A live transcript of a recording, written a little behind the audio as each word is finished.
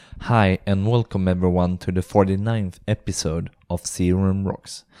Hi and welcome everyone to the 49th episode of CRM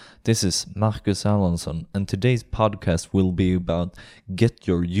Rocks. This is Marcus Alonsson and today's podcast will be about get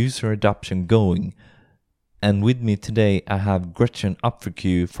your user adoption going. And with me today I have Gretchen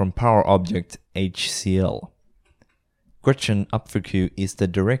Upferkuu from PowerObject HCL. Gretchen Upferkuu is the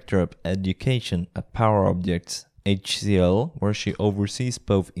Director of Education at PowerObject HCL, where she oversees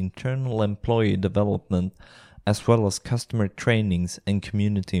both internal employee development as well as customer trainings and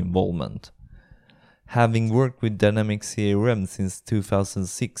community involvement. Having worked with Dynamics CRM since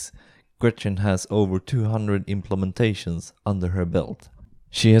 2006, Gretchen has over 200 implementations under her belt.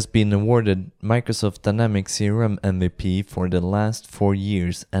 She has been awarded Microsoft Dynamics CRM MVP for the last 4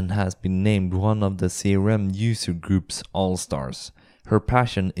 years and has been named one of the CRM user group's all-stars. Her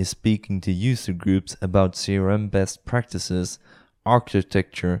passion is speaking to user groups about CRM best practices,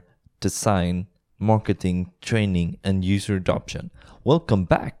 architecture, design, marketing, training, and user adoption. Welcome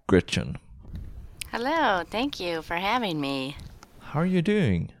back, Gretchen. Hello, thank you for having me. How are you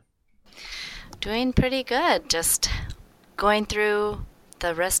doing? Doing pretty good. Just going through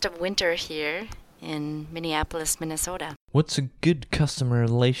the rest of winter here in Minneapolis, Minnesota. What's a good customer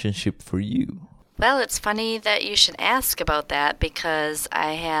relationship for you? Well, it's funny that you should ask about that because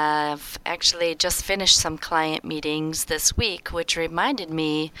I have actually just finished some client meetings this week, which reminded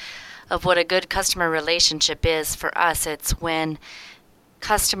me of what a good customer relationship is for us. It's when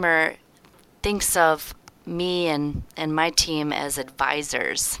customer thinks of me and my team as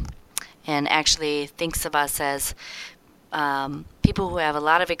advisors and actually thinks of us as people who have a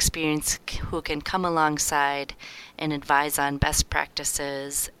lot of experience who can come alongside and advise on best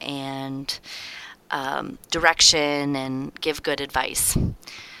practices and direction and give good advice.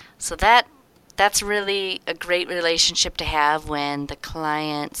 So that's really a great relationship to have when the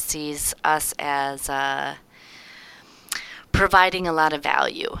client sees us as providing a lot of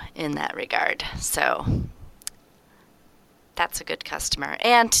value in that regard. So that's a good customer.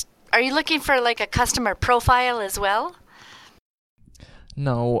 And are you looking for like a customer profile as well?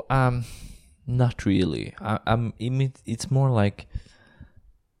 No, not really. It's more like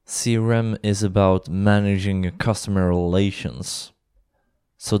CRM is about managing your customer relations.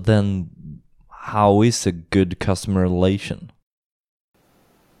 So then, how is a good customer relation?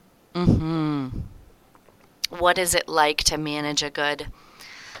 What is it like to manage a good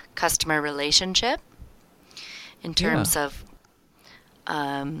customer relationship in terms of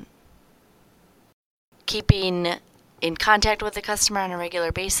keeping in contact with the customer on a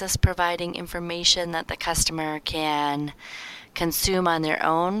regular basis, providing information that the customer can consume on their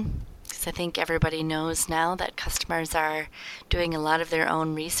own? Because I think everybody knows now that customers are doing a lot of their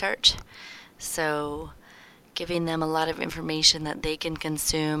own research. So giving them a lot of information that they can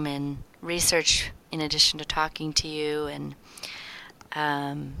consume and research in addition to talking to you. And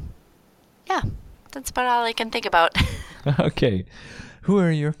that's about all I can think about. Okay. Who are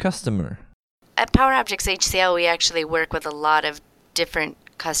your customer? At PowerObjects HCL, we actually work with a lot of different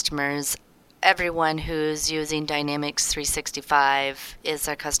customers. Everyone who's using Dynamics 365 is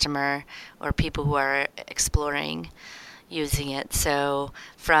a customer, or people who are exploring using it. So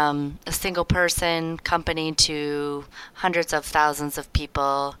from a single person company to hundreds of thousands of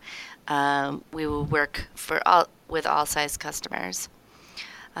people, we will work with all size customers.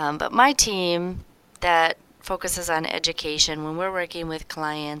 But my team that focuses on education, when we're working with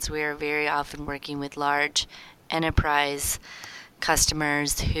clients, we are very often working with large enterprise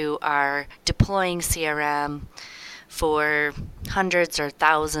customers who are deploying CRM for hundreds or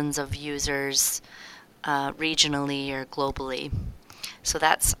thousands of users regionally or globally. So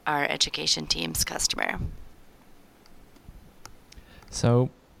that's our education team's customer.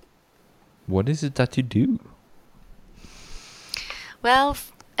 So, what is it that you do? Well,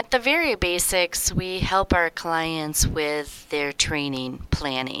 at the very basics, we help our clients with their training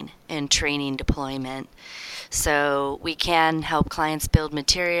planning and training deployment. So we can help clients build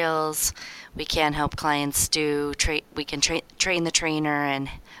materials. We can help clients we can train the trainer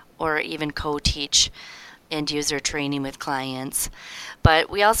or even co-teach end user training with clients. But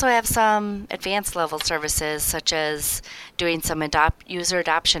we also have some advanced level services such as doing some user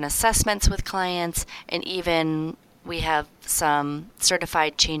adoption assessments with clients, and even we have some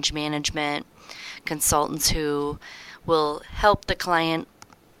certified change management consultants who will help the client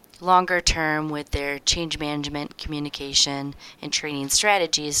longer term with their change management, communication, and training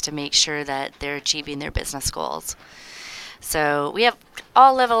strategies to make sure that they're achieving their business goals. So we have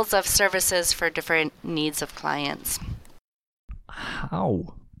all levels of services for different needs of clients.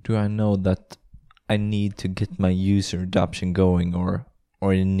 How do I know that I need to get my user adoption going or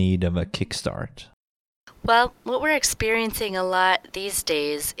in need of a kickstart? Well, what we're experiencing a lot these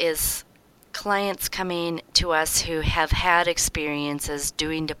days is clients coming to us who have had experiences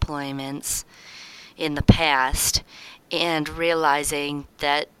doing deployments in the past and realizing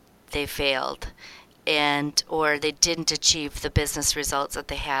that they failed and or they didn't achieve the business results that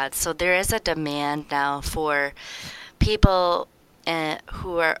they had. So there is a demand now for people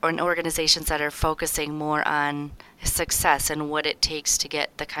who are in organizations that are focusing more on success and what it takes to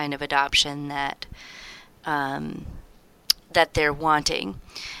get the kind of adoption that that they're wanting.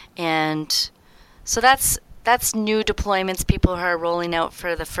 And so that's new deployments, people who are rolling out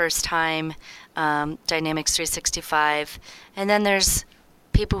for the first time Dynamics 365. And then there's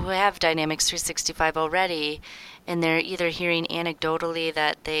people who have Dynamics 365 already, and they're either hearing anecdotally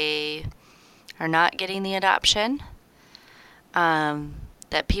that they are not getting the adoption,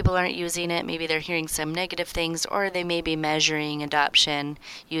 that people aren't using it. Maybe they're hearing some negative things, or they may be measuring adoption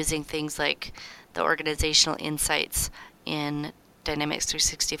using things like the organizational insights in Dynamics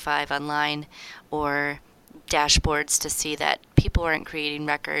 365 online, or dashboards to see that people aren't creating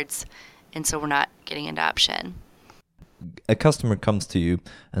records, and so we're not getting adoption. A customer comes to you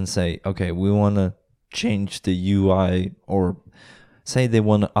and say, okay, we want to change the UI, or say they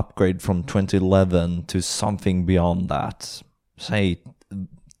want to upgrade from 2011 to something beyond that, say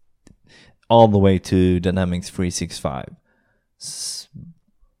all the way to Dynamics 365.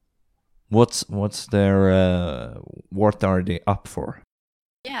 What's their what are they up for?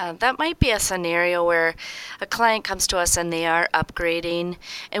 Yeah, that might be a scenario where a client comes to us and they are upgrading,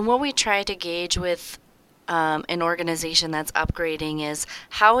 and what we try to gauge with an organization that's upgrading is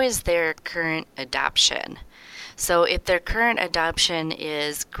how is their current adoption. So if their current adoption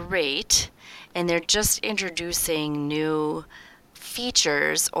is great and they're just introducing new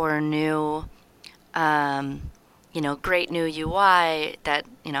features or new great new UI that,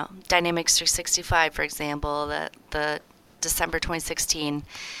 Dynamics 365, for example, the December 2016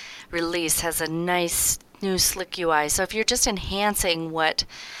 release has a nice new slick UI. So if you're just enhancing what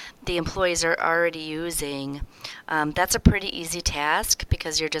the employees are already using, that's a pretty easy task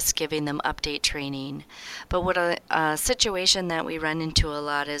because you're just giving them update training. But what a situation that we run into a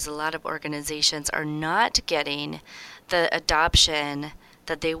lot is a lot of organizations are not getting the adoption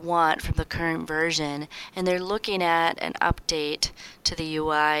that they want from the current version, and they're looking at an update to the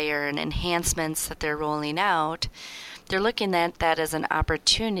UI or an enhancements that they're rolling out. They're looking at that as an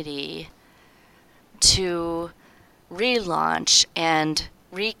opportunity to relaunch and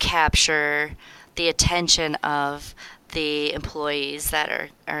recapture the attention of the employees that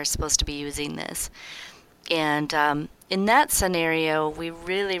are supposed to be using this. And in that scenario, we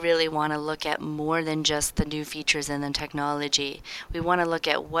really, really want to look at more than just the new features in the technology. We want to look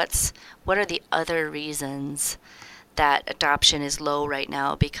at what are the other reasons that adoption is low right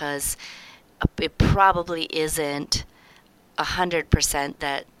now, because it probably isn't 100%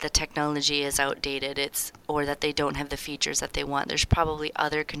 that the technology is outdated, or that they don't have the features that they want. There's probably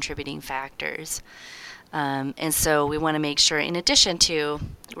other contributing factors. And so we want to make sure, in addition to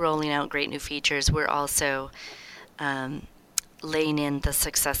rolling out great new features, we're also laying in the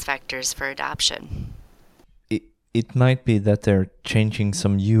success factors for adoption. It might be that they're changing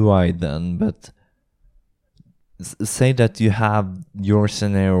some UI then, but say that you have your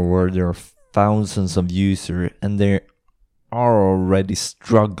scenario where there are thousands of users and they are already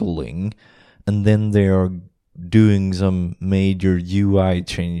struggling, and then they are doing some major UI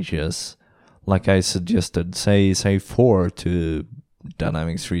changes, like I suggested, say 4 to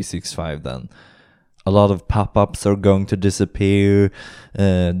Dynamics 365 then. A lot of pop-ups are going to disappear,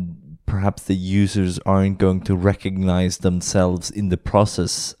 perhaps the users aren't going to recognize themselves in the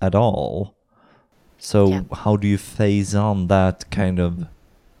process at all. So yeah. How do you phase on that kind of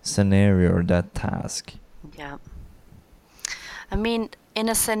scenario or that task? Yeah. I mean, in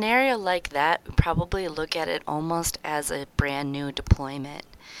a scenario like that, we probably look at it almost as a brand new deployment.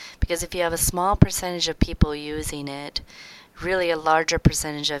 Because if you have a small percentage of people using it, really a larger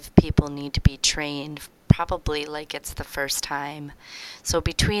percentage of people need to be trained, probably like it's the first time. So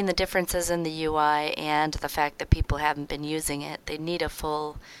between the differences in the UI and the fact that people haven't been using it, they need a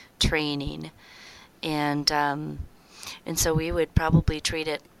full training. And so we would probably treat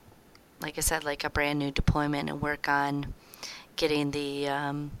it, like I said, like a brand new deployment, and work on getting the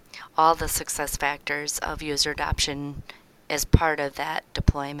all the success factors of user adoption as part of that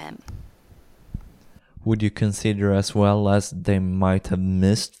deployment. Would you consider as well as they might have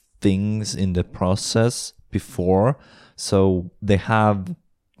missed things in the process before? So they had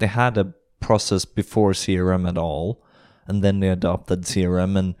a process before CRM at all, and then they adopted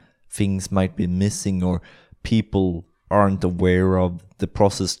CRM and things might be missing, or people aren't aware of the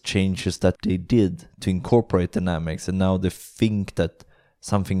process changes that they did to incorporate Dynamics, and now they think that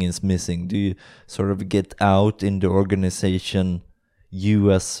something is missing? Do you sort of get out in the organization,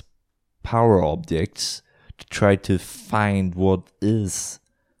 you as Power Objects, to try to find what is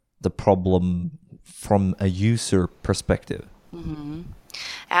the problem from a user perspective? Mm-hmm.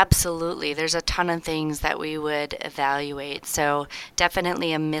 Absolutely. There's a ton of things that we would evaluate. So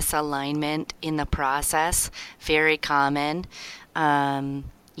definitely a misalignment in the process, very common.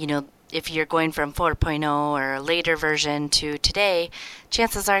 If you're going from 4.0 or a later version to today,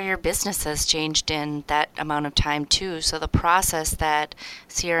 chances are your business has changed in that amount of time too. So the process that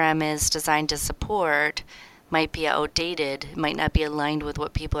CRM is designed to support might be outdated, might not be aligned with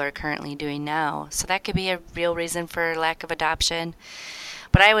what people are currently doing now. So that could be a real reason for lack of adoption.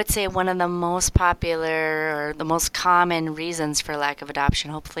 But I would say one of the most popular or the most common reasons for lack of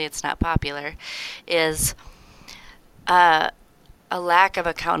adoption, hopefully it's not popular, is a lack of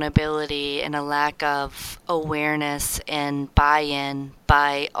accountability and a lack of awareness and buy-in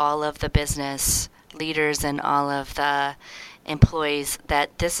by all of the business leaders and all of the employees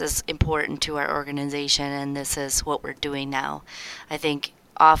that this is important to our organization and this is what we're doing now. I think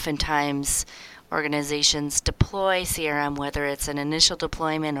oftentimes organizations deploy CRM, whether it's an initial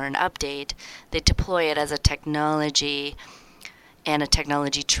deployment or an update, they deploy it as a technology and a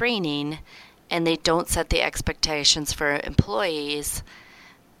technology training, and they don't set the expectations for employees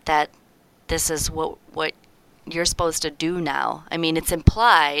that this is what you're supposed to do now. I mean, it's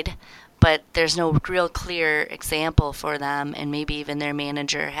implied, but there's no real clear example for them, and maybe even their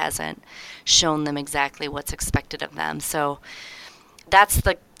manager hasn't shown them exactly what's expected of them. So that's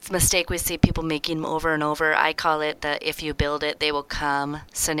the mistake we see people making over and over. I call it the if you build it, they will come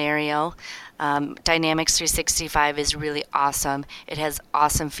scenario. Dynamics 365 is really awesome. It has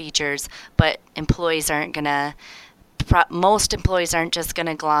awesome features, but most employees aren't just going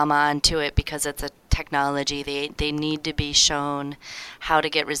to glom on to it because it's a technology. They need to be shown how to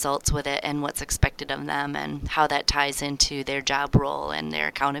get results with it and what's expected of them and how that ties into their job role and their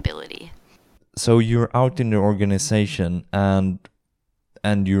accountability. So you're out in the organization and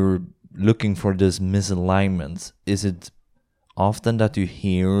you're looking for this misalignments. Is it often that you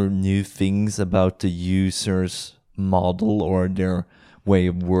hear new things about the user's model or their way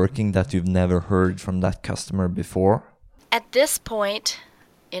of working that you've never heard from that customer before? At this point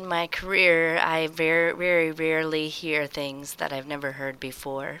in my career, I very, very rarely hear things that I've never heard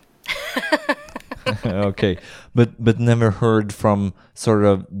before. Okay, but never heard from sort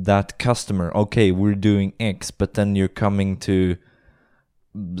of that customer. Okay, we're doing X, but then you're coming to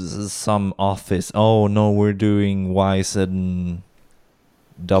some office. Oh no, we're doing Y, Z, and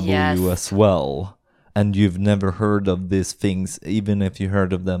W as well. And you've never heard of these things, even if you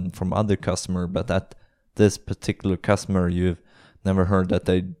heard of them from other customer, but at this particular customer, you've never heard that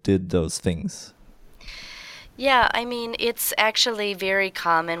they did those things. Yeah, I mean, it's actually very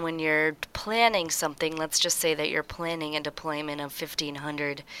common when you're planning something. Let's just say that you're planning a deployment of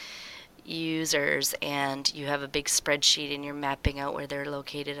 1,500 users and you have a big spreadsheet and you're mapping out where they're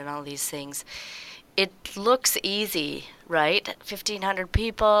located and all these things. It looks easy, right? 1,500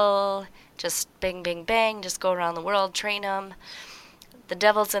 people, just bang, bang, bang, just go around the world, train them. The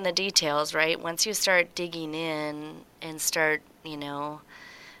devil's in the details, right? Once you start digging in and start,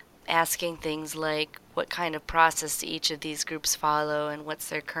 asking things like what kind of process each of these groups follow and what's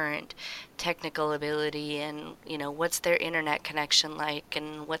their current technical ability and, what's their internet connection like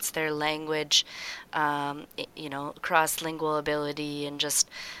and what's their language, cross-lingual ability, and just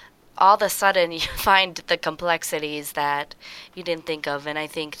all of a sudden you find the complexities that you didn't think of. And I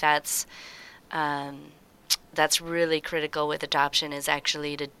think that's really critical with adoption, is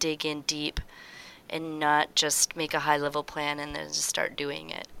actually to dig in deep and not just make a high-level plan and then just start doing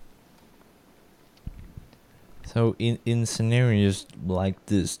it. So in scenarios like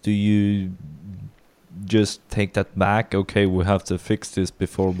this, do you just take that back? Okay, we have to fix this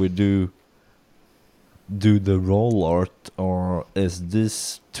before we do the rollout, or is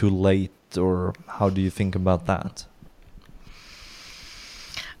this too late, or how do you think about that?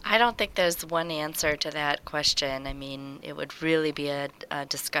 I don't think there's one answer to that question. I mean, it would really be a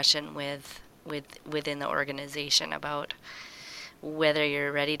discussion within the organization about whether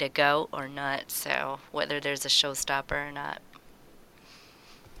you're ready to go or not, so whether there's a showstopper or not.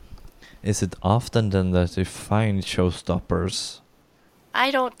 Is it often then that you find showstoppers?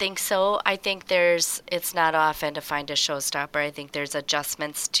 I don't think so. I think it's not often to find a showstopper. I think there's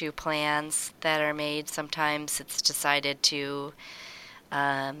adjustments to plans that are made. Sometimes it's decided to,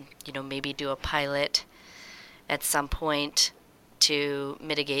 maybe do a pilot at some point to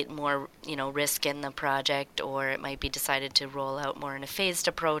mitigate more, risk in the project, or it might be decided to roll out more in a phased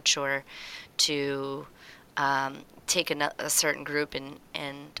approach, or to take a certain group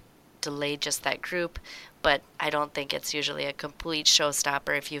and delay just that group. But I don't think it's usually a complete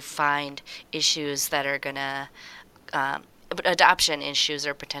showstopper if you find issues that are going to, adoption issues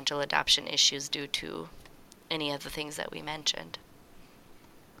or potential adoption issues due to any of the things that we mentioned.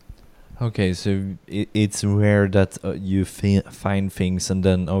 Okay, so it's rare that you find things and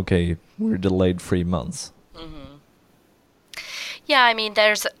then, okay, we're delayed 3 months. Mm-hmm. Yeah, I mean,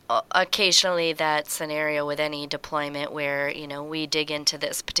 there's occasionally that scenario with any deployment where, we dig into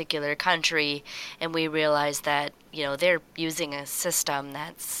this particular country and we realize that, they're using a system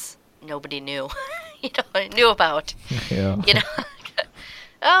that's nobody knew, knew about. Yeah.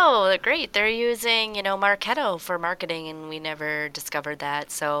 Oh, great, they're using, Marketo for marketing, and we never discovered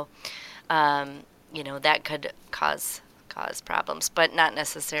that. So, that could cause problems, but not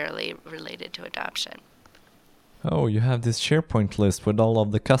necessarily related to adoption. Oh, you have this SharePoint list with all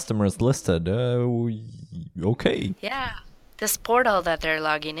of the customers listed. Okay. Yeah, this portal that they're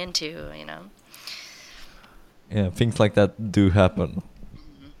logging into, Yeah, things like that do happen.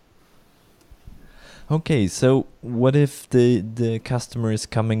 Mm-hmm. Okay, so what if the customer is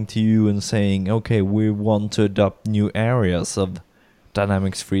coming to you and saying, okay, we want to adopt new areas of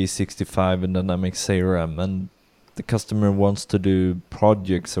Dynamics 365 and Dynamics CRM, and the customer wants to do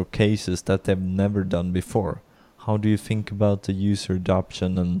projects or cases that they've never done before? How do you think about the user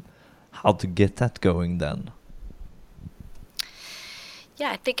adoption and how to get that going then?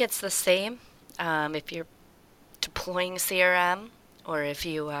 Yeah, I think it's the same. If you're deploying CRM or if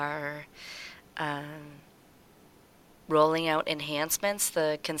you are rolling out enhancements,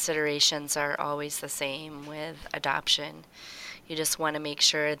 the considerations are always the same with adoption. You just want to make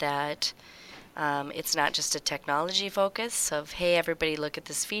sure that it's not just a technology focus of, hey, everybody look at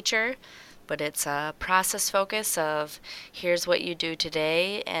this feature, but it's a process focus of, here's what you do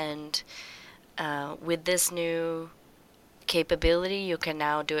today, and with this new capability, you can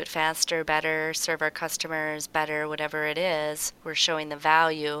now do it faster, better, serve our customers better, whatever it is. We're showing the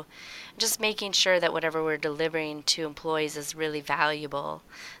value. Just making sure that whatever we're delivering to employees is really valuable,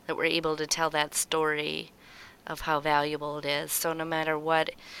 that we're able to tell that story of how valuable it is. So no matter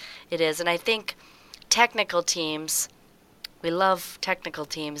what it is, and I think technical teams, we love technical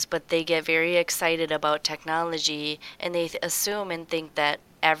teams, but they get very excited about technology and they assume and think that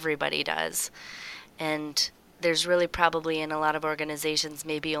everybody does. And there's really probably in a lot of organizations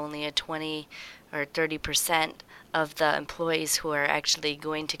maybe only a 20 or 30% of the employees who are actually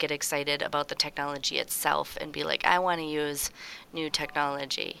going to get excited about the technology itself and be like, I want to use new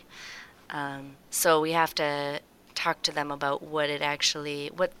technology. So we have to talk to them about what it actually,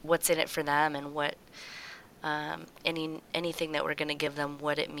 what's in it for them, and what anything that we're going to give them,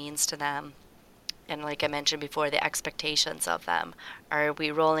 what it means to them. And like I mentioned before, the expectations of them. Are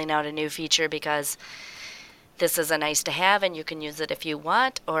we rolling out a new feature because this is a nice to have and you can use it if you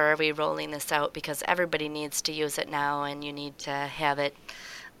want, or are we rolling this out because everybody needs to use it now and you need to have it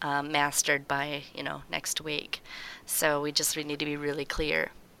mastered by next week? So we need to be really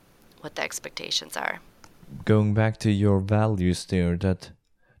clear what the expectations are. Going back to your values there,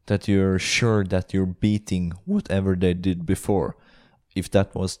 that you're sure that you're beating whatever they did before. If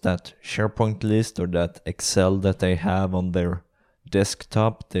that was that SharePoint list or that Excel that they have on their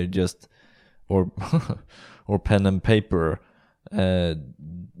desktop, they just, or pen and paper,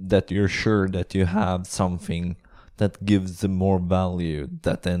 that you're sure that you have something that gives them more value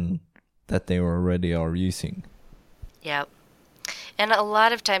that they already are using. Yep. And a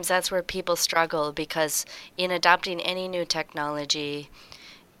lot of times that's where people struggle, because in adopting any new technology,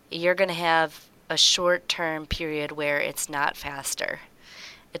 you're going to have a short-term period where it's not faster.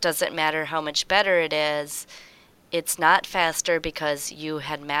 It doesn't matter how much better it is. It's not faster because you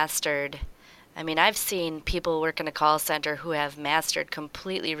had mastered. I mean, I've seen people work in a call center who have mastered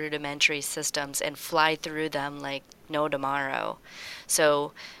completely rudimentary systems and fly through them like no tomorrow.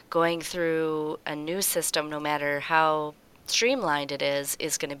 So going through a new system, no matter how streamlined it is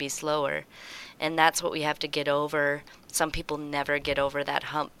going to be slower. And that's what we have to get over. Some people never get over that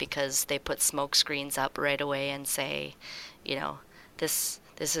hump because they put smoke screens up right away and say, this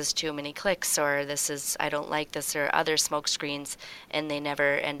is too many clicks, or I don't like this, or other smoke screens, and they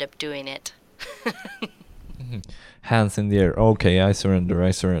never end up doing it. Hands in the air. Okay, I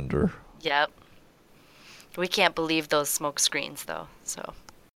surrender. Yep. We can't believe those smoke screens though, so.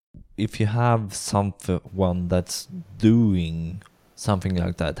 If you have someone that's doing something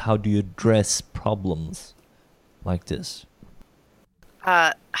like that, how do you address problems like this?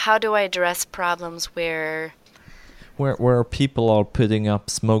 How do I address problems where... where people are putting up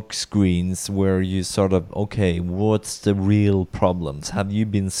smoke screens where you sort of, okay, what's the real problems? Have you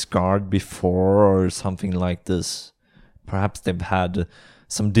been scarred before or something like this? Perhaps they've had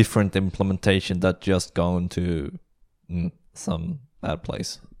some different implementation that just gone to some bad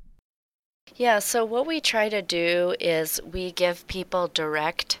place. Yeah, so what we try to do is we give people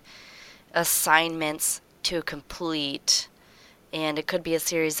direct assignments to complete, and it could be a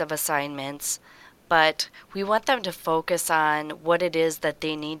series of assignments, but we want them to focus on what it is that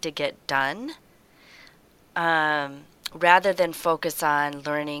they need to get done, rather than focus on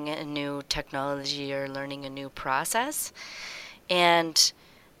learning a new technology or learning a new process. And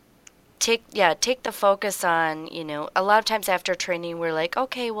take the focus on, a lot of times after training we're like,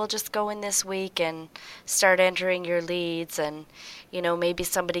 okay, we'll just go in this week and start entering your leads, and maybe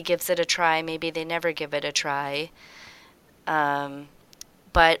somebody gives it a try, maybe they never give it a try.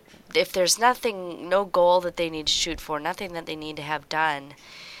 But if there's no goal that they need to shoot for, nothing that they need to have done,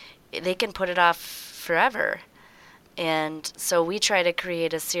 they can put it off forever. And so we try to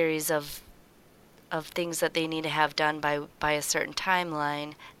create a series of things that they need to have done by a certain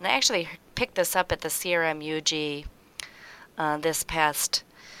timeline. And I actually picked this up at the CRM UG this past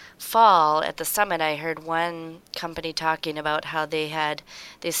fall at the summit. I heard one company talking about how they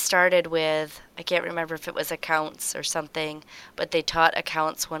started with, I can't remember if it was accounts or something, but they taught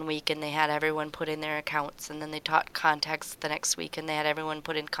accounts one week and they had everyone put in their accounts, and then they taught contacts the next week and they had everyone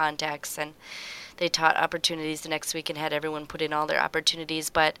put in contacts, and they taught opportunities the next week and had everyone put in all their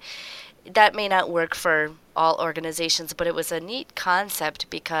opportunities. But that may not work for all organizations, but it was a neat concept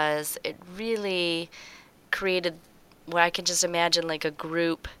because it really created what I can just imagine like a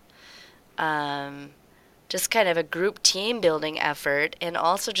group, just kind of a group team building effort, and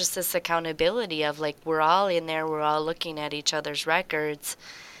also just this accountability of like, we're all in there, we're all looking at each other's records,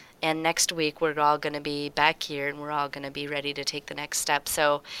 and next week we're all going to be back here and we're all going to be ready to take the next step.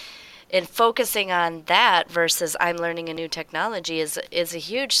 So in focusing on that versus I'm learning a new technology is a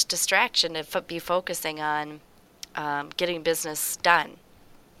huge distraction to be focusing on getting business done.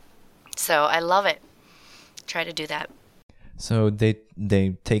 So I love it. Try to do that. So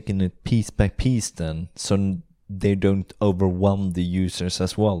they've taken it piece by piece then, so they don't overwhelm the users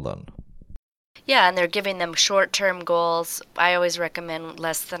as well then. Yeah, and they're giving them short-term goals. I always recommend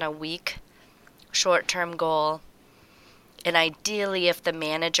less than a week short-term goal. And ideally, if the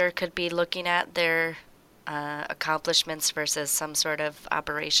manager could be looking at their accomplishments versus some sort of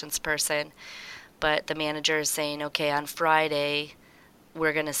operations person, but the manager is saying, okay, on Friday,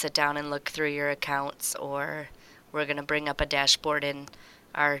 we're going to sit down and look through your accounts, or we're going to bring up a dashboard in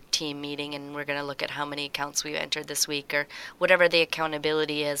our team meeting and we're going to look at how many accounts we've entered this week, or whatever the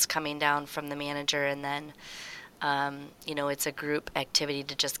accountability is coming down from the manager. And then, it's a group activity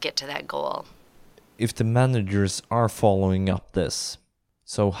to just get to that goal. If the managers are following up this,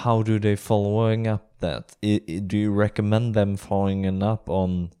 so how do they following up that? Do you recommend them following up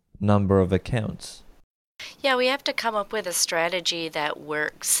on number of accounts? Yeah, we have to come up with a strategy that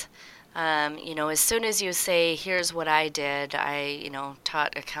works. As soon as you say, here's what I did, I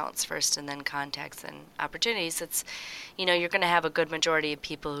taught accounts first and then contacts and opportunities, it's, you're going to have a good majority of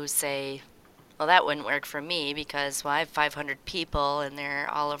people who say, well, that wouldn't work for me because, I have 500 people and they're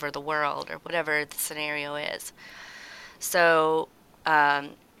all over the world, or whatever the scenario is. So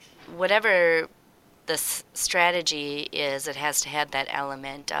whatever the strategy is, it has to have that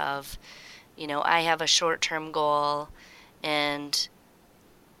element of, I have a short-term goal and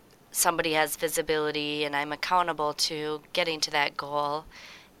somebody has visibility and I'm accountable to getting to that goal,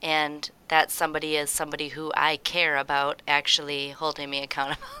 and that somebody is somebody who I care about actually holding me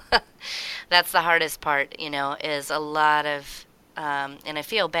accountable. That's the hardest part, is a lot of, and I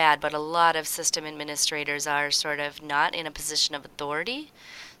feel bad, but a lot of system administrators are sort of not in a position of authority.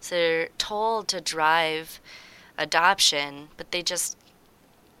 So they're told to drive adoption, but they just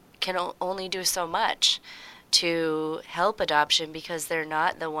can only do so much to help adoption because they're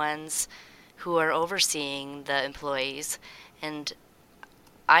not the ones who are overseeing the employees. And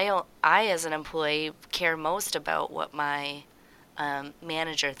I as an employee care most about what my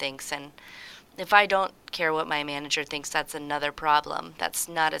manager thinks, and if I don't care what my manager thinks, that's another problem. That's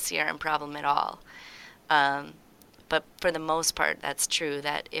not a CRM problem at all. But for the most part, that's true,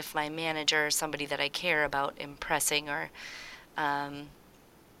 that if my manager or somebody that I care about impressing or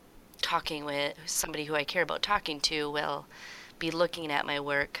talking with, somebody who I care about talking to will be looking at my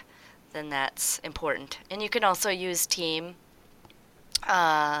work, then that's important. And you can also use team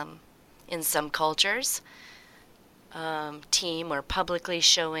in some cultures. Team or publicly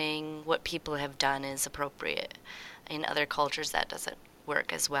showing what people have done is appropriate. In other cultures, that doesn't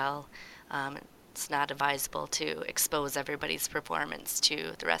work as well. it's not advisable to expose everybody's performance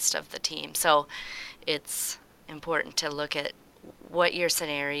to the rest of the team. So it's important to look at what your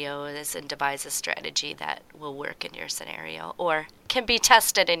scenario is and devise a strategy that will work in your scenario or can be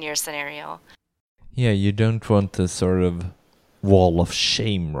tested in your scenario. Yeah, you don't want a sort of wall of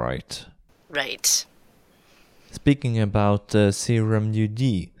shame, right? Right. Speaking about CRM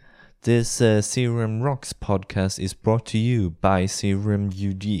UD, this CRM Rocks podcast is brought to you by CRM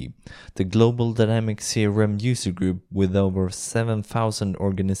UD, the global dynamic CRM user group with over 7,000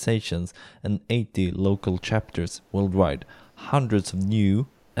 organizations and 80 local chapters worldwide, hundreds of new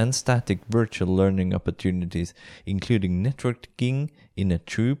and static virtual learning opportunities, including networking in a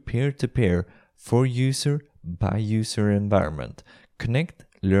true peer-to-peer for user by user environment. Connect,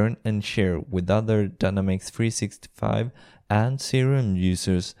 learn and share with other Dynamics 365 and CRM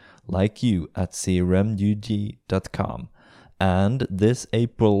users like you at crmud.com. And this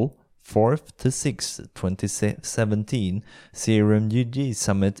April 4th to 6th, 2017, CRM UD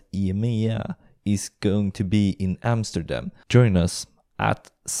Summit EMEA is going to be in Amsterdam. Join us at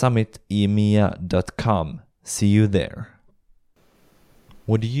summitemea.com. See you there.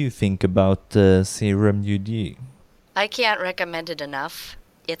 What do you think about CRM UD? I can't recommend it enough.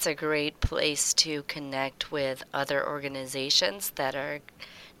 It's a great place to connect with other organizations that are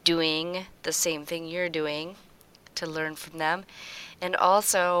doing the same thing you're doing, to learn from them. And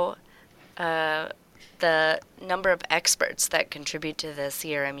also, the number of experts that contribute to the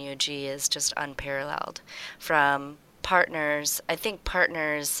CRM UG is just unparalleled. From partners, I think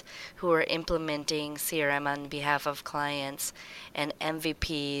partners who are implementing CRM on behalf of clients, and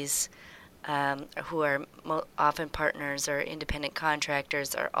MVPs who are often partners or independent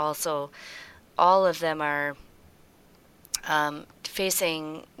contractors are also, all of them are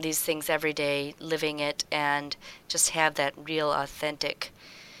facing these things every day, living it, and just have that real authentic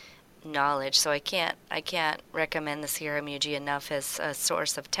knowledge. So I can't recommend the CRM UG enough as a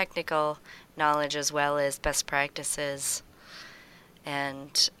source of technical knowledge as well as best practices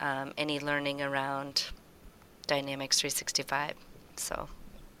and any learning around Dynamics 365.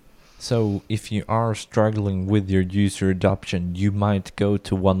 So if you are struggling with your user adoption, you might go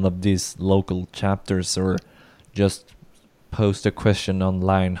to one of these local chapters or just post a question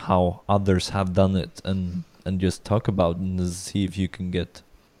online how others have done it and just talk about it and see if you can get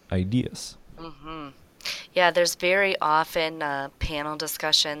ideas. Mm-hmm. Yeah, there's very often panel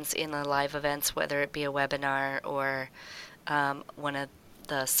discussions in the live events, whether it be a webinar or one of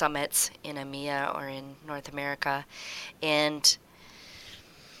the summits in EMEA or in North America. And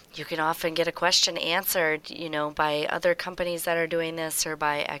you can often get a question answered, by other companies that are doing this or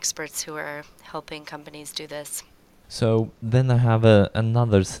by experts who are helping companies do this. So then I have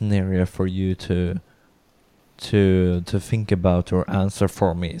another scenario for you to think about or answer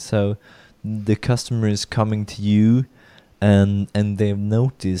for me. So the customer is coming to you and they've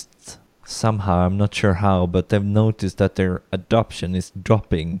noticed somehow, I'm not sure how, but they've noticed that their adoption is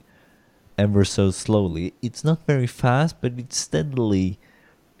dropping ever so slowly. It's not very fast, but it's steadily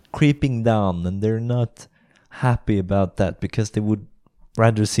creeping down, and they're not happy about that because they would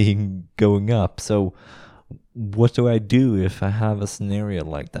rather see it going up. So what do I do if I have a scenario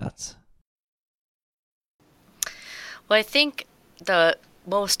like that? Well, I think the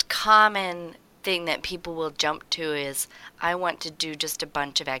most common thing that people will jump to is, I want to do just a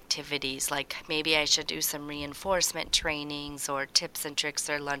bunch of activities, like maybe I should do some reinforcement trainings or tips and tricks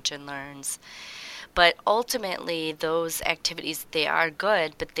or lunch and learns. But ultimately, those activities, they are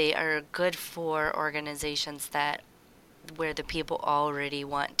good, but they are good for organizations where the people already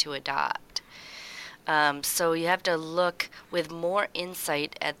want to adopt. So you have to look with more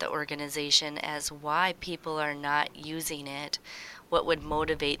insight at the organization as why people are not using it, what would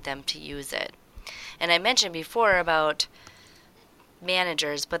motivate them to use it. And I mentioned before about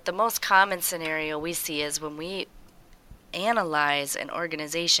managers, but the most common scenario we see is when we analyze an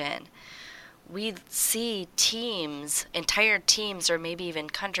organization, we see teams, entire teams, or maybe even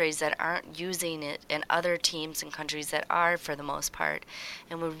countries that aren't using it, and other teams and countries that are for the most part.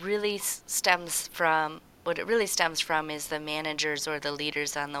 And what it really stems from is the managers or the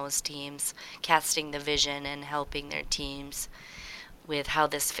leaders on those teams casting the vision and helping their teams with how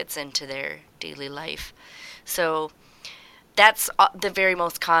this fits into their daily life. So that's the very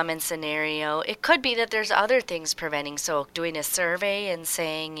most common scenario. It could be that there's other things preventing. So doing a survey and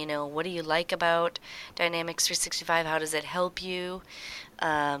saying, what do you like about Dynamics 365? How does it help you?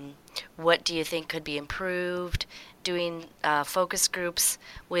 What do you think could be improved? Doing focus groups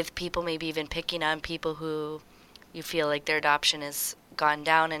with people, maybe even picking on people who you feel like their adoption has gone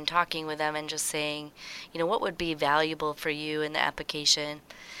down and talking with them and just saying, what would be valuable for you in the application?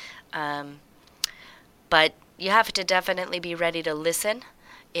 But you have to definitely be ready to listen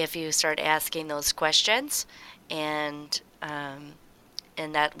if you start asking those questions, and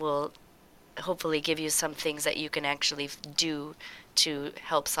that will hopefully give you some things that you can actually do to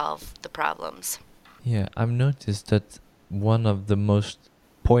help solve the problems. Yeah, I've noticed that one of the most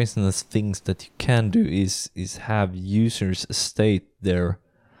poisonous things that you can do is have users state their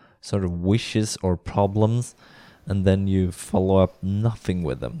sort of wishes or problems, and then you follow up nothing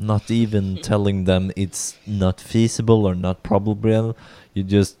with them, not even telling them it's not feasible or not probable. You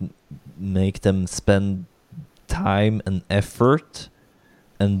just make them spend time and effort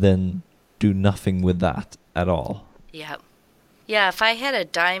and then do nothing with that at all. Yeah. Yeah, if I had a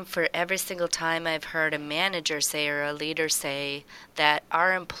dime for every single time I've heard a manager say or a leader say that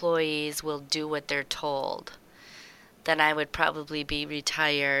our employees will do what they're told, then I would probably be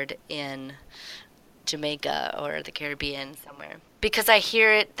retired in Jamaica or the Caribbean somewhere. Because I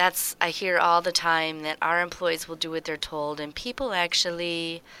hear all the time that our employees will do what they're told, and people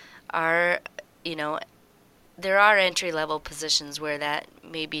actually are, there are entry-level positions where that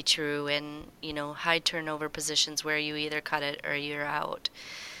may be true, and, high turnover positions where you either cut it or you're out.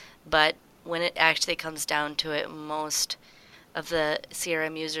 But when it actually comes down to it, most of the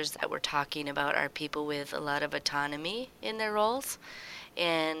CRM users that we're talking about are people with a lot of autonomy in their roles,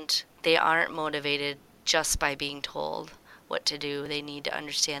 and they aren't motivated just by being told what to do. They need to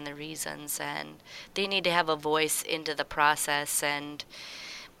understand the reasons, and they need to have a voice into the process. And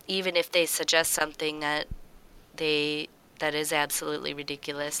even if they suggest something that is absolutely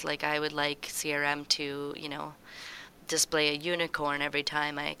ridiculous, like I would like CRM to, display a unicorn every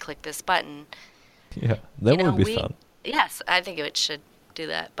time I click this button. Yeah, that would be fun. Yes, I think it should do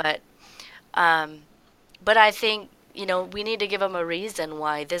that. But I think, we need to give them a reason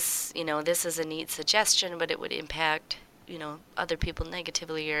why this is a neat suggestion, but it would impact, other people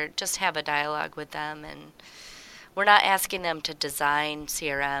negatively, or just have a dialogue with them. And we're not asking them to design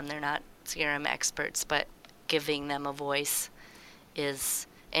CRM. They're not CRM experts, but giving them a voice is,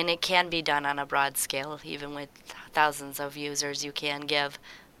 and it can be done on a broad scale, even with thousands of users. You can give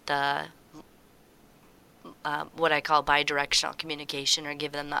the what I call bidirectional communication, or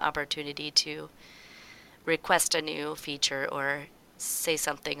give them the opportunity to request a new feature or say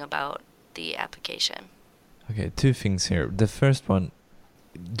something about the application. Okay, two things here. The first one,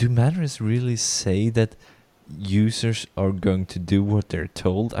 do managers really say that users are going to do what they're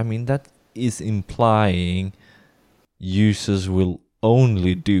told? I mean, that is implying users will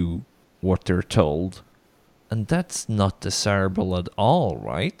only do what they're told, and that's not desirable at all,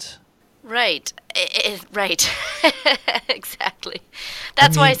 right? Right. Right. Exactly.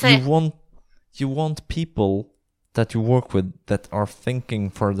 That's why I say you want people that you work with that are thinking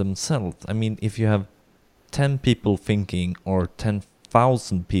for themselves. I mean, if you have 10 people thinking, or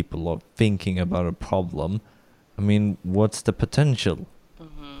 10,000 people are thinking about a problem, I mean, what's the potential?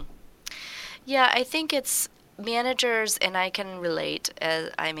 Mm-hmm. Yeah, I think it's managers, and I can relate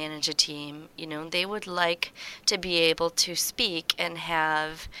as I manage a team, they would like to be able to speak and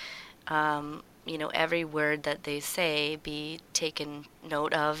have every word that they say be taken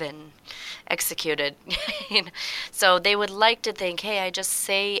note of and executed. So they would like to think, hey, I just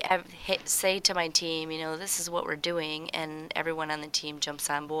say to my team, this is what we're doing, and everyone on the team jumps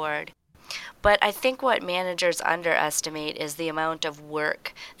on board. But I think what managers underestimate is the amount of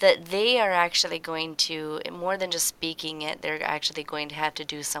work that they are actually going to, more than just speaking it, they're actually going to have to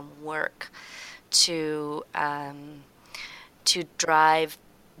do some work to drive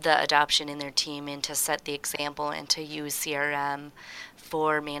the adoption in their team, and to set the example, and to use CRM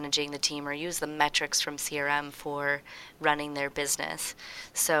for managing the team, or use the metrics from CRM for running their business.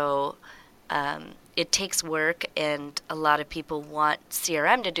 So it takes work, and a lot of people want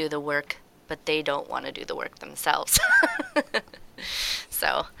CRM to do the work, but they don't want to do the work themselves.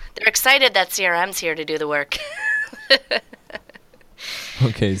 So they're excited that CRM's here to do the work.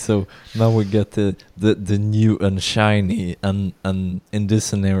 Okay, so now we get the new and shiny, and in this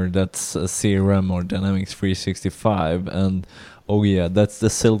scenario that's CRM or Dynamics 365, and oh yeah, that's the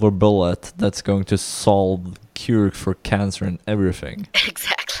silver bullet that's going to solve cure for cancer and everything.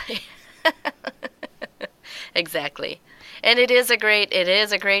 Exactly. Exactly. And it is a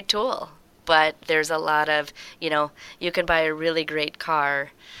great tool, but there's a lot of, you can buy a really great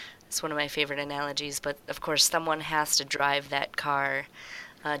car. It's one of my favorite analogies, but of course someone has to drive that car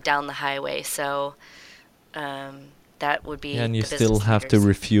down the highway, so that would be. And you still have to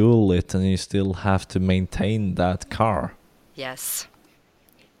refuel it, and you still have to maintain that car. Yes.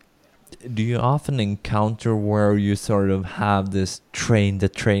 Do you often encounter where you sort of have this train the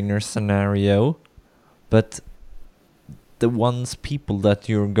trainer scenario, but people that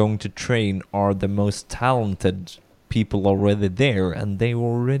you're going to train are the most talented people already there, and they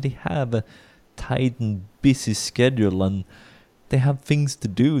already have a tight and busy schedule, and they have things to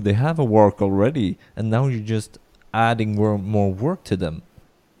do. They have a work already, and now you're just adding more work to them.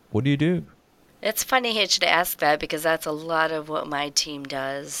 What do you do? It's funny you should ask that, because that's a lot of what my team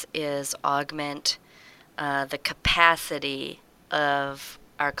does, is augment the capacity of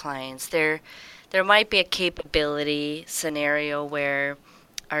our clients. There might be a capability scenario where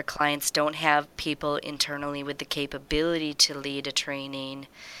our clients don't have people internally with the capability to lead a training,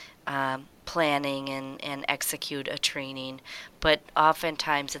 planning and execute a training, but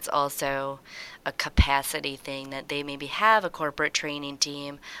oftentimes it's also a capacity thing, that they maybe have a corporate training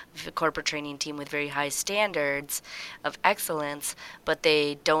team with very high standards of excellence, but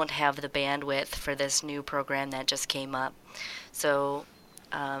they don't have the bandwidth for this new program that just came up. So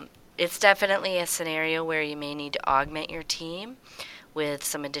it's definitely a scenario where you may need to augment your team with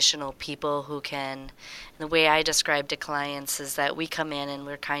some additional people who can. The way I describe to clients is that we come in and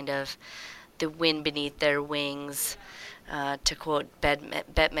we're kind of the wind beneath their wings, to quote Bette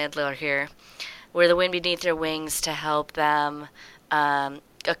Midler here. We're the wind beneath their wings to help them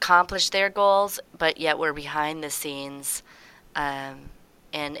accomplish their goals, but yet we're behind the scenes and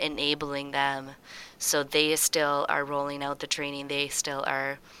enabling them, so they still are rolling out the training. They still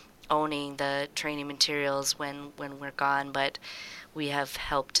are owning the training materials when we're gone, but we have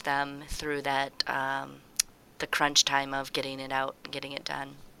helped them through that the crunch time of getting it out, getting it done.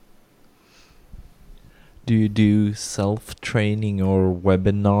 Do you do self-training or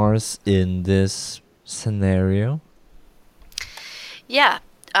webinars in this scenario? Yeah,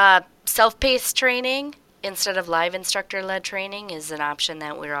 self-paced training instead of live instructor-led training is an option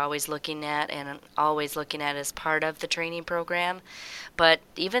that we're always looking at and always looking at as part of the training program. But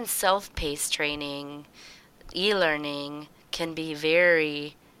even self-paced training, e-learning, can be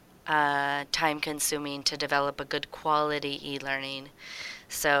very time-consuming to develop a good quality e-learning.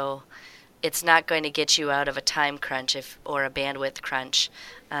 So it's not going to get you out of a time crunch or a bandwidth crunch.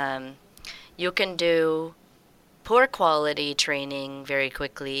 You can do poor quality training very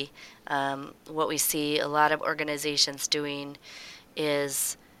quickly. What we see a lot of organizations doing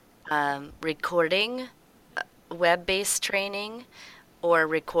is recording web-based training or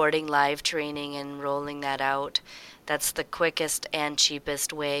recording live training and rolling that out. That's the quickest and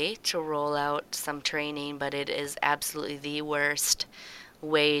cheapest way to roll out some training, but it is absolutely the worst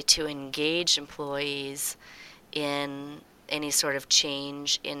way to engage employees in any sort of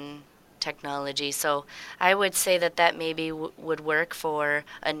change in technology. So I would say that maybe would work for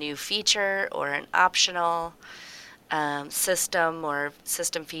a new feature or an optional system or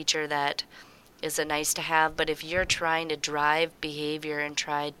system feature that is a nice to have. But if you're trying to drive behavior and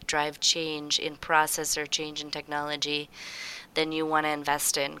drive change in process or change in technology, then you want to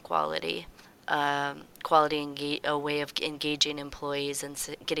invest in quality. A way of engaging employees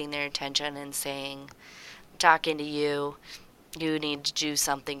and getting their attention and saying, talking to you, you need to do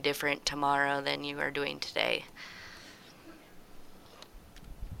something different tomorrow than you are doing today.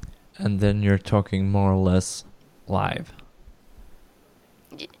 And then you're talking more or less live.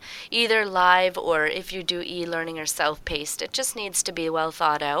 Either live, or if you do e-learning or self-paced, it just needs to be well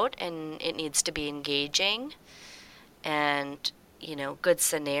thought out and it needs to be engaging and good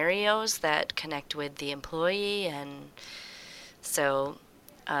scenarios that connect with the employee. And so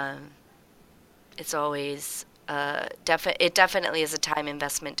it's always it definitely is a time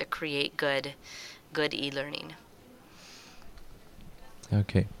investment to create good e-learning.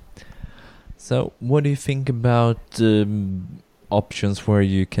 Okay. So what do you think about options where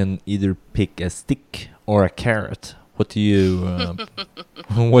you can either pick a stick or a carrot? What do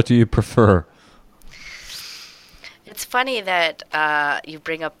you prefer? It's funny that you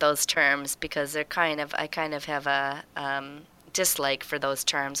bring up those terms, because I kind of have a dislike for those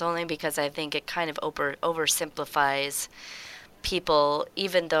terms, only because I think it kind of oversimplifies people,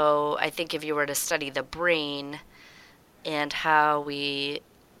 even though I think if you were to study the brain and how we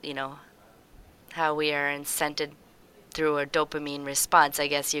are incented through a dopamine response, I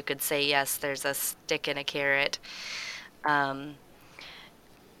guess you could say, yes, there's a stick and a carrot.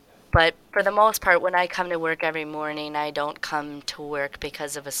 But for the most part, when I come to work every morning, I don't come to work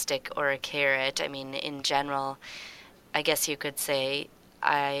because of a stick or a carrot. I mean, in general, I guess you could say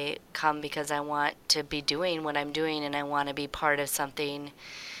I come because I want to be doing what I'm doing, and I want to be part of something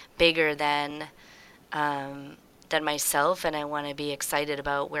bigger than myself, and I want to be excited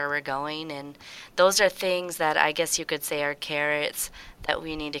about where we're going. And those are things that I guess you could say are carrots that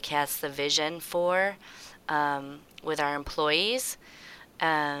we need to cast the vision for with our employees.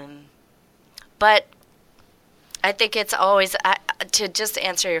 But I think it's always, to just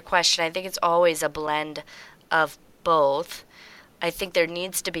answer your question, I think it's always a blend of both. I think there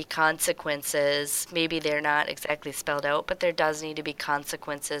needs to be consequences. Maybe they're not exactly spelled out, but there does need to be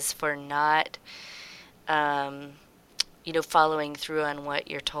consequences for not, um, following through on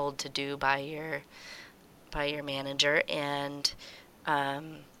what you're told to do by your manager.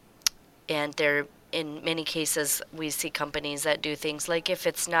 Um, and there, in many cases, we see companies that do things like, if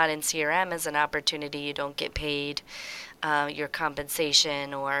it's not in CRM as an opportunity, you don't get paid your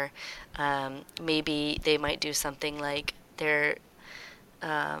compensation, or maybe they might do something like they're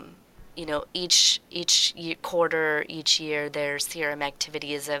each quarter, each year, their CRM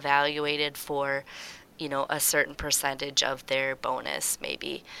activity is evaluated for, a certain percentage of their bonus,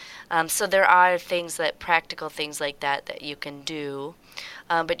 maybe. So there are practical things like that you can do.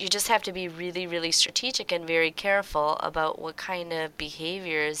 But you just have to be really, really strategic and very careful about what kind of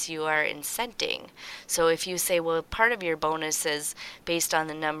behaviors you are incenting. So if you say, well, part of your bonus is based on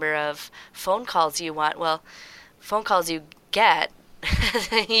the number of phone calls you want, well, phone calls you get,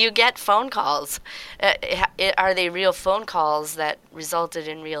 you get phone calls. Are they real phone calls that resulted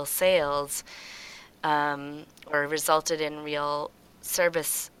in real sales, or resulted in real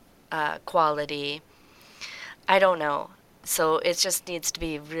service quality? I don't know. So it just needs to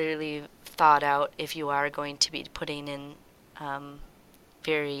be really thought out if you are going to be putting in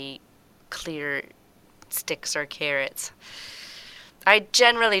very clear sticks or carrots. I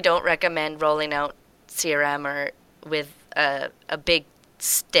generally don't recommend rolling out CRM or with a big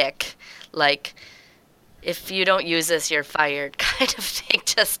stick, like, if you don't use this, you're fired kind of thing.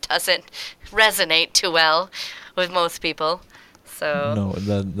 Just doesn't resonate too well with most people. So No,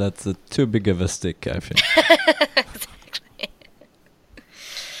 that's too big of a stick, I think. exactly.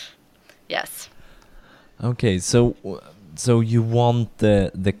 Yes. Okay, so you want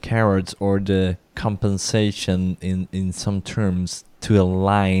the carrots or the compensation in some terms to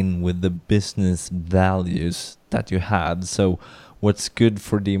align with the business values that you have. So what's good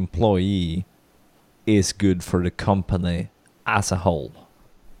for the employee is good for the company as a whole.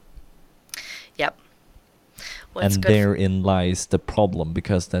 Yep. And therein lies the problem,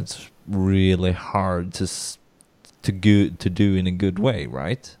 because that's really hard to do in a good way,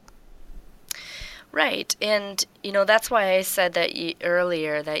 right? Right. And, that's why I said that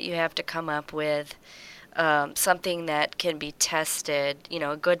earlier that you have to come up with something that can be tested,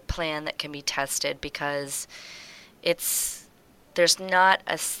 a good plan that can be tested, because there's not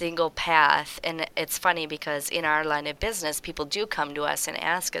a single path. And it's funny because in our line of business, people do come to us and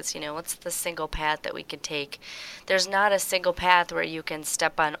ask us, what's the single path that we could take? There's not a single path where you can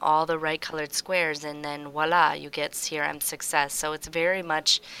step on all the right colored squares and then voila, you get CRM success. So it's very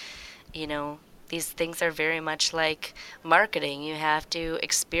much, these things are very much like marketing. You have to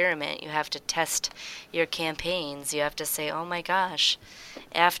experiment. You have to test your campaigns. You have to say, oh my gosh,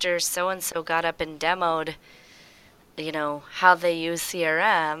 after so-and-so got up and demoed, how they use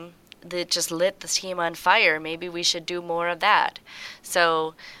CRM, that just lit the team on fire. Maybe we should do more of that.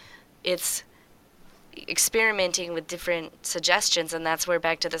 So it's experimenting with different suggestions, and that's where,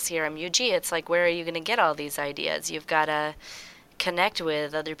 back to the CRM UG, it's like, where are you going to get all these ideas? You've got to connect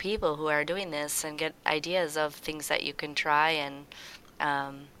with other people who are doing this and get ideas of things that you can try, and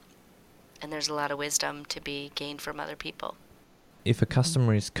there's a lot of wisdom to be gained from other people. If a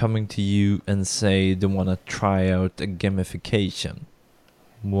customer is coming to you and say they want to try out a gamification,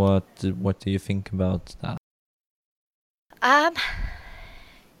 what do you think about that?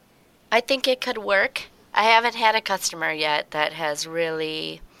 I think it could work. I haven't had a customer yet that has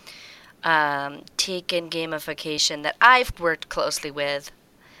really taken gamification that I've worked closely with.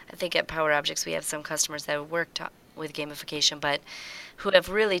 I think at Power Objects we have some customers that have worked with gamification, but who have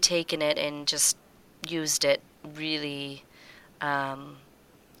really taken it and just used it really,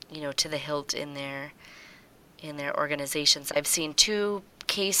 to the hilt in their organizations. I've seen 2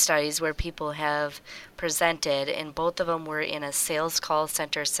 case studies where people have presented, and both of them were in a sales call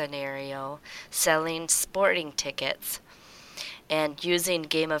center scenario, selling sporting tickets and using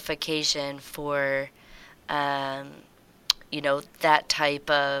gamification for, that type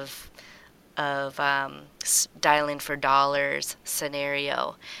of dialing for dollars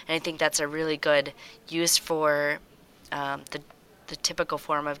scenario. And I think that's a really good use for the typical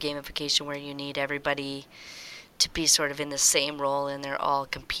form of gamification, where you need everybody to be sort of in the same role and they're all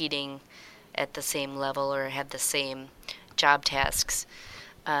competing at the same level or have the same job tasks.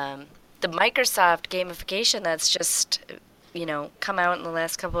 The Microsoft gamification that's just, come out in the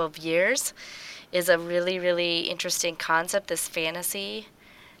last couple of years is a really, really interesting concept, this fantasy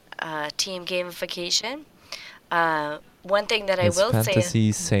team gamification. One thing that I will say...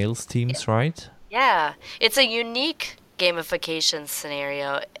 Fantasy sales teams, right? Yeah, it's a unique gamification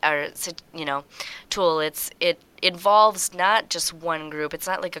scenario or tool. It involves not just one group. It's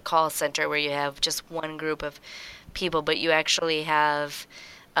not like a call center where you have just one group of people, but you actually have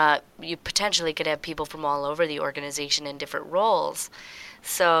you potentially could have people from all over the organization in different roles.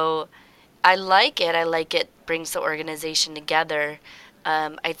 So I like it. I like it brings the organization together.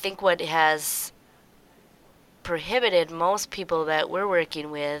 I think what has prohibited most people that we're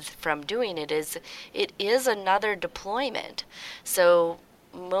working with from doing it is another deployment. So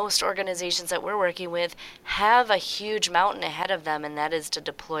most organizations that we're working with have a huge mountain ahead of them, and that is to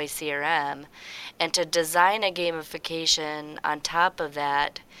deploy CRM. And to design a gamification on top of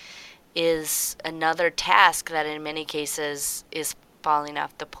that is another task that in many cases is falling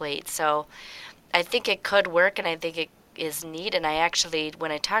off the plate. So I think it could work, and I think it is neat. And I actually,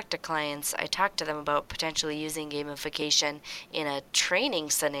 when I talk to clients, I talk to them about potentially using gamification in a training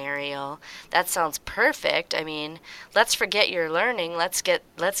scenario. That sounds perfect. I mean, let's forget your learning. Let's get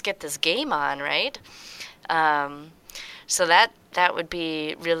this game on, right? So that would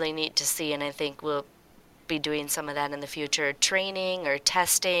be really neat to see, and I think we'll be doing some of that in the future. Training or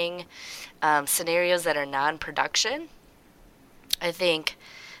testing scenarios that are non-production. I think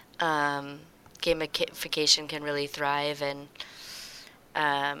gamification can really thrive, and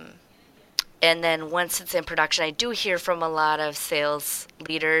then once it's in production, I do hear from a lot of sales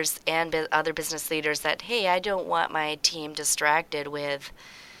leaders and other business leaders that, hey, I don't want my team distracted with,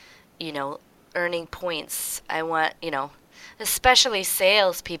 earning points. I want, especially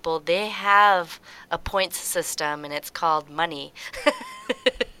salespeople, they have a points system, and it's called money.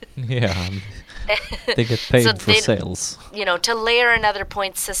 Yeah, they get paid So for sales. to layer another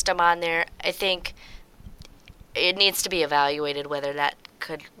point system on there, I think it needs to be evaluated whether that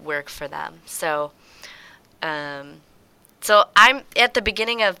could work for them. So I'm at the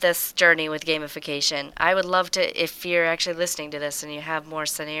beginning of this journey with gamification. I would love to, if you're actually listening to this and you have more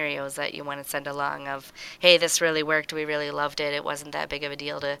scenarios that you want to send along of, hey, this really worked, we really loved it, it wasn't that big of a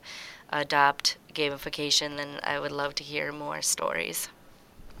deal to adopt gamification, then I would love to hear more stories.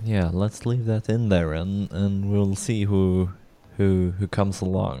 Yeah, let's leave that in there, and we'll see who comes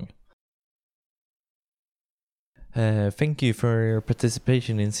along. Thank you for your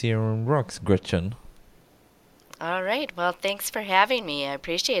participation in CRM Rocks, Gretchen. All right. Well, thanks for having me. I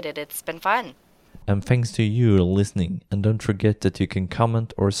appreciate it. It's been fun. And thanks to you listening. And don't forget that you can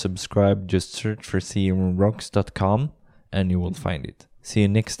comment or subscribe. Just search for crmrocks.com and you will find it. See you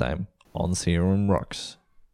next time on CRM Rocks.